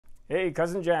Hey,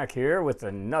 Cousin Jack here with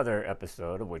another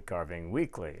episode of Woodcarving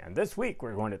Weekly. And this week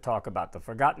we're going to talk about the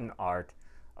forgotten art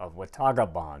of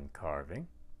Watagabon carving.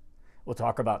 We'll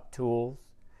talk about tools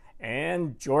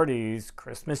and Jordy's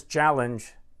Christmas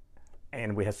challenge.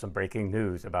 And we have some breaking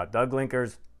news about Doug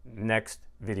Linker's next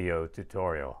video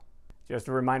tutorial. Just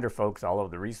a reminder, folks, all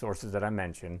of the resources that I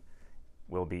mentioned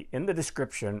will be in the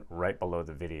description right below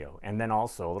the video. And then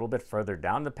also a little bit further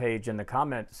down the page in the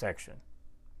comment section.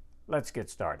 Let's get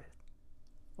started.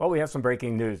 Well, we have some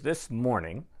breaking news. This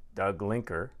morning, Doug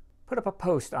Linker put up a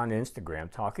post on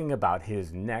Instagram talking about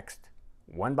his next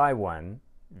 1x1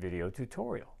 video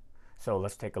tutorial. So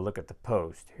let's take a look at the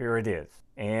post. Here it is.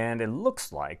 And it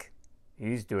looks like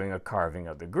he's doing a carving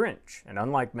of the Grinch. And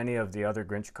unlike many of the other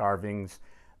Grinch carvings,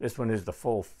 this one is the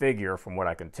full figure from what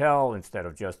I can tell instead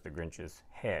of just the Grinch's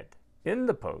head. In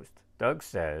the post, Doug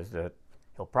says that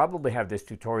he'll probably have this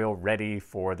tutorial ready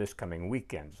for this coming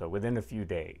weekend, so within a few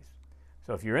days.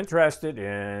 So if you're interested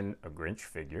in a Grinch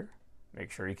figure,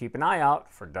 make sure you keep an eye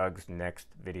out for Doug's next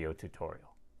video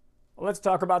tutorial. Well, let's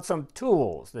talk about some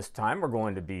tools. This time we're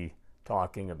going to be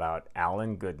talking about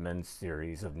Alan Goodman's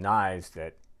series of knives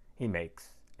that he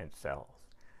makes and sells.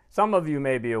 Some of you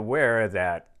may be aware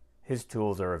that his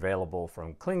tools are available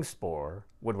from Klingspor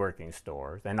woodworking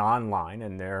stores and online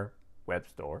in their web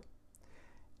store.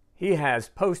 He has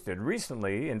posted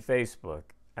recently in Facebook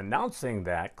announcing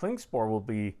that Klingspor will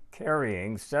be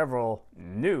carrying several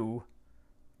new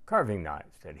carving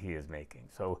knives that he is making.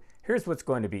 So here's what's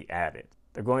going to be added.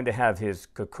 They're going to have his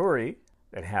Kukuri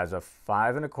that has a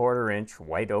 5 1/4 inch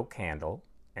white oak handle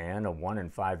and a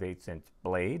 1 5/8 inch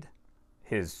blade,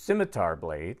 his scimitar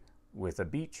blade with a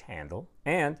beech handle,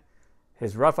 and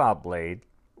his rough out blade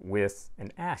with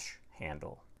an ash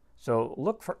handle. So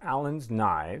look for Alan's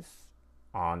knives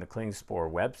on the Klingspor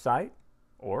website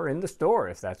or in the store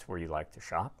if that's where you like to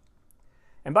shop.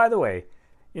 And by the way,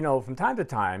 you know, from time to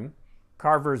time,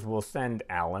 carvers will send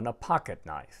Alan a pocket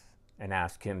knife and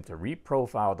ask him to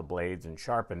reprofile the blades and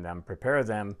sharpen them, prepare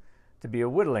them to be a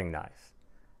whittling knife.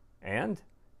 And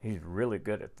he's really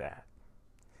good at that.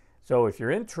 So if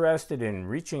you're interested in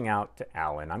reaching out to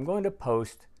Alan, I'm going to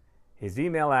post his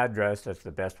email address. That's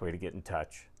the best way to get in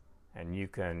touch, and you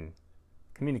can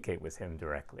communicate with him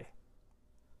directly.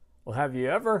 Well, have you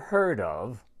ever heard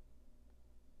of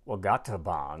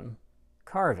Watagabon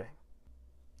Carving?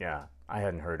 Yeah, I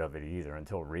hadn't heard of it either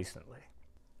until recently.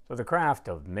 So the craft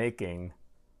of making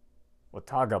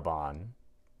Watagabon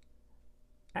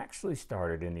actually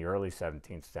started in the early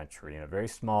 17th century in a very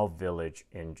small village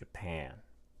in Japan,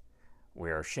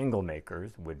 where shingle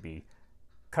makers would be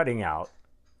cutting out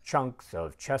chunks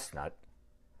of chestnut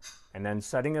and then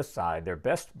setting aside their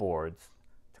best boards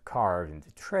to carve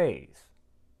into trays.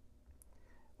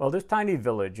 Well, this tiny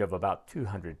village of about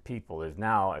 200 people is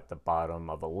now at the bottom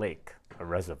of a lake, a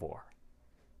reservoir.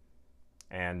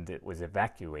 And it was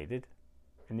evacuated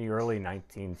in the early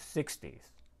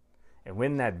 1960s. And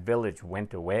when that village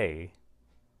went away,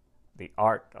 the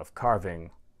art of carving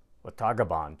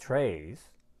Watagabon trays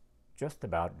just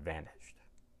about vanished.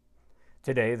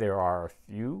 Today, there are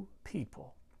a few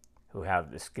people who have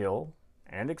the skill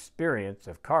and experience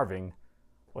of carving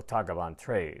Watagabon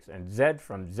trays, and Zed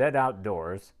from Zed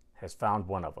Outdoors has found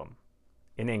one of them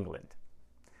in England.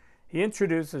 He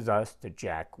introduces us to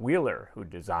Jack Wheeler, who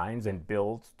designs and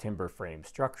builds timber frame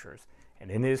structures, and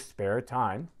in his spare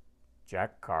time,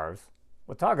 Jack carves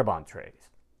Watagabon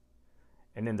trays.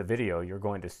 And in the video, you're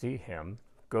going to see him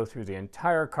go through the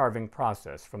entire carving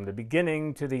process from the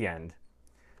beginning to the end.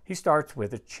 He starts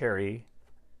with a cherry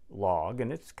log, and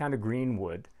it's kind of green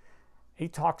wood. He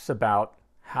talks about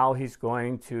how he's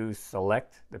going to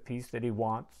select the piece that he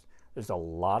wants. There's a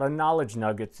lot of knowledge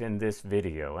nuggets in this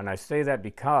video, and I say that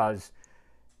because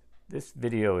this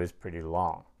video is pretty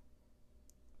long,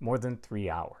 more than 3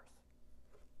 hours.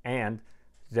 And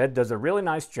Zed does a really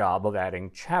nice job of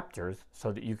adding chapters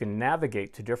so that you can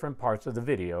navigate to different parts of the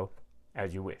video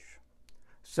as you wish.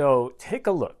 So take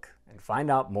a look and find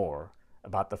out more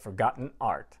about the forgotten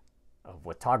art of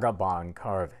Watagabon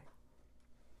carving.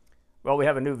 Well, we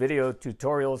have a new video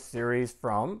tutorial series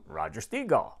from Roger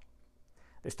Stegall.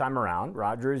 This time around,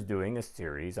 Roger is doing a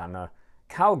series on a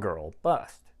Cowgirl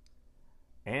bust.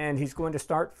 And he's going to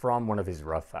start from one of his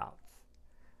rough outs.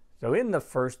 So in the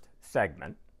first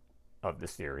segment of the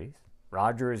series,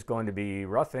 Roger is going to be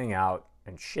roughing out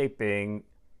and shaping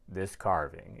this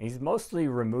carving. He's mostly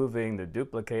removing the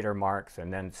duplicator marks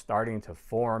and then starting to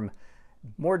form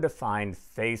more defined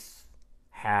face,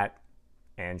 hat,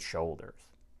 and shoulders.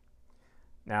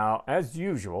 Now, as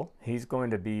usual, he's going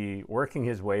to be working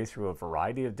his way through a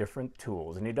variety of different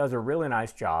tools, and he does a really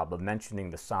nice job of mentioning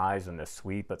the size and the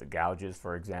sweep of the gouges,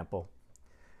 for example.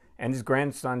 And his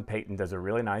grandson Peyton does a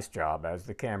really nice job as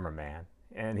the cameraman,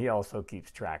 and he also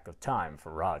keeps track of time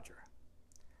for Roger.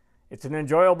 It's an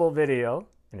enjoyable video,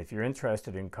 and if you're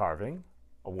interested in carving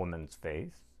a woman's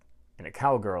face, and a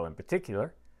cowgirl in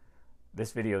particular,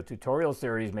 this video tutorial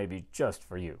series may be just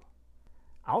for you.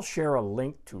 I'll share a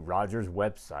link to Roger's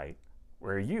website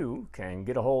where you can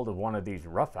get a hold of one of these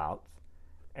roughouts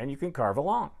and you can carve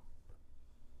along.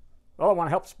 Well, I want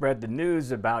to help spread the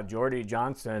news about Jordy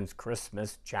Johnson's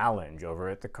Christmas Challenge over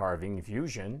at the Carving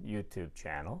Fusion YouTube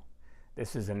channel.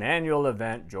 This is an annual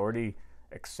event. Jordy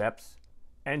accepts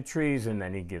entries and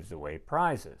then he gives away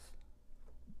prizes.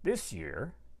 This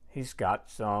year, he's got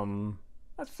some,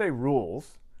 let's say,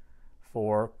 rules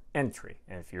for entry.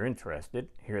 And if you're interested,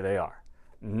 here they are.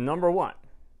 Number 1,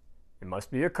 it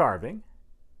must be a carving,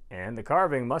 and the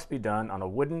carving must be done on a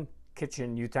wooden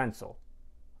kitchen utensil.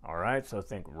 All right, so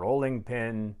think rolling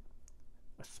pin,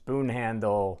 a spoon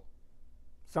handle,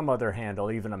 some other handle,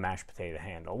 even a mashed potato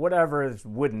handle, whatever is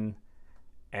wooden,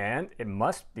 and it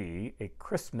must be a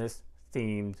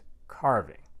Christmas-themed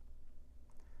carving.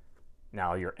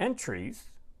 Now, your entries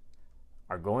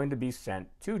are going to be sent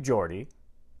to Jordy,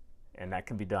 and that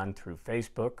can be done through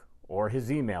Facebook or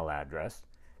his email address,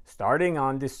 starting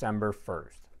on December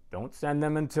 1st. Don't send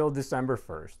them until December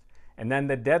 1st. And then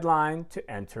the deadline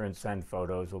to enter and send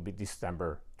photos will be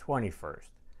December 21st.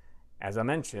 As I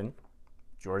mentioned,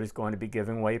 Jordy's going to be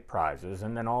giving away prizes,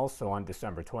 and then also on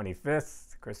December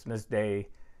 25th, Christmas Day,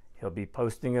 he'll be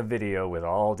posting a video with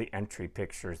all the entry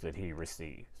pictures that he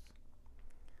receives.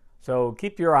 So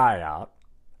keep your eye out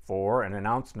for an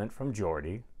announcement from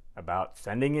Jordy about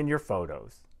sending in your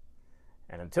photos.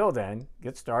 And until then,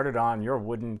 get started on your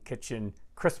wooden kitchen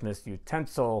Christmas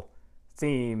utensil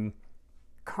theme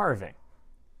carving.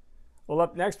 Well,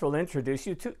 up next, we'll introduce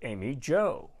you to Amy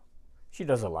Jo. She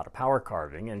does a lot of power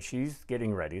carving, and she's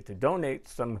getting ready to donate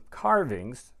some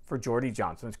carvings for Jordy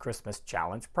Johnson's Christmas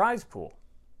Challenge prize pool.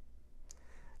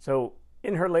 So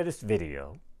in her latest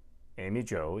video, Amy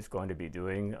Jo is going to be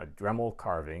doing a Dremel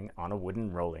carving on a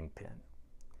wooden rolling pin.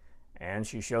 And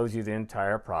she shows you the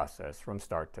entire process from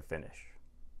start to finish.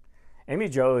 Amy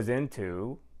Jo is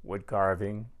into wood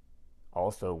carving,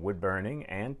 also wood burning,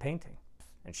 and painting.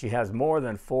 And she has more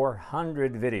than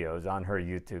 400 videos on her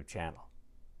YouTube channel.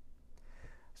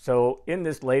 So in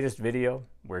this latest video,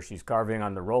 where she's carving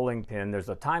on the rolling pin, there's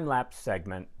a time-lapse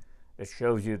segment that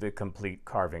shows you the complete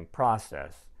carving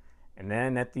process. And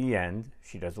then at the end,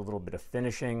 she does a little bit of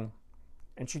finishing,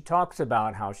 and she talks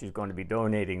about how she's going to be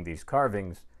donating these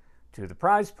carvings to the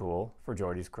prize pool for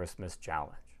Jordy's Christmas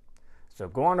Challenge. So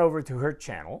go on over to her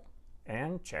channel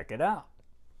and check it out.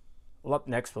 Well, up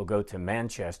next, we'll go to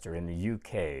Manchester in the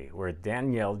UK, where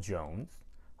Danielle Jones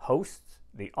hosts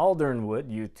the Aldernwood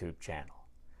YouTube channel.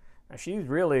 Now, she's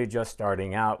really just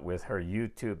starting out with her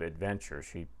YouTube adventure.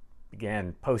 She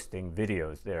began posting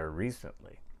videos there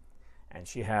recently. And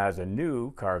she has a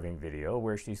new carving video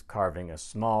where she's carving a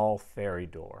small fairy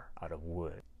door out of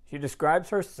wood. She describes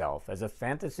herself as a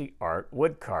fantasy art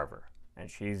wood carver, and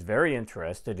she's very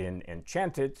interested in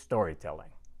enchanted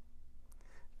storytelling.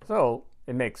 So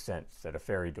it makes sense that a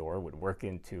fairy door would work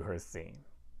into her theme.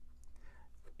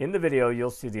 In the video, you'll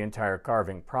see the entire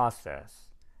carving process,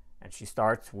 and she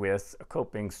starts with a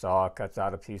coping saw, cuts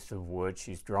out a piece of wood.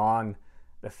 She's drawn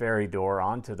the fairy door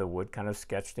onto the wood, kind of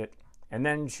sketched it, and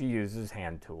then she uses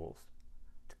hand tools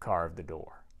to carve the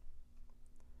door.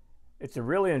 It's a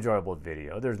really enjoyable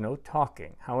video. There's no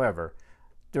talking. However,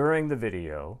 during the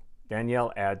video,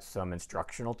 Danielle adds some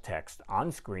instructional text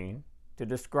on screen to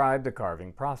describe the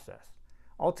carving process.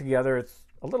 Altogether, it's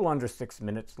a little under 6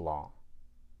 minutes long,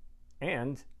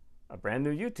 and a brand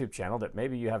new YouTube channel that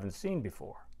maybe you haven't seen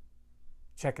before.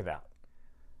 Check it out.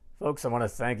 Folks, I want to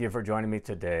thank you for joining me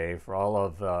today. For all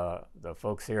of the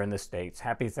folks here in the States,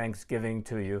 happy Thanksgiving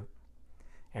to you.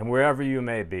 And wherever you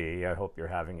may be, I hope you're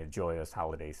having a joyous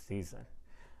holiday season.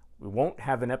 We won't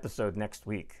have an episode next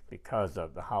week because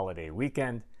of the holiday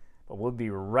weekend, but we'll be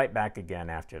right back again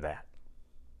after that.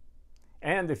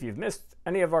 And if you've missed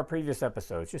any of our previous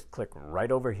episodes, just click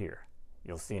right over here.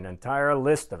 You'll see an entire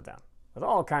list of them with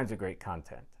all kinds of great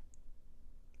content.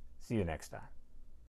 See you next time.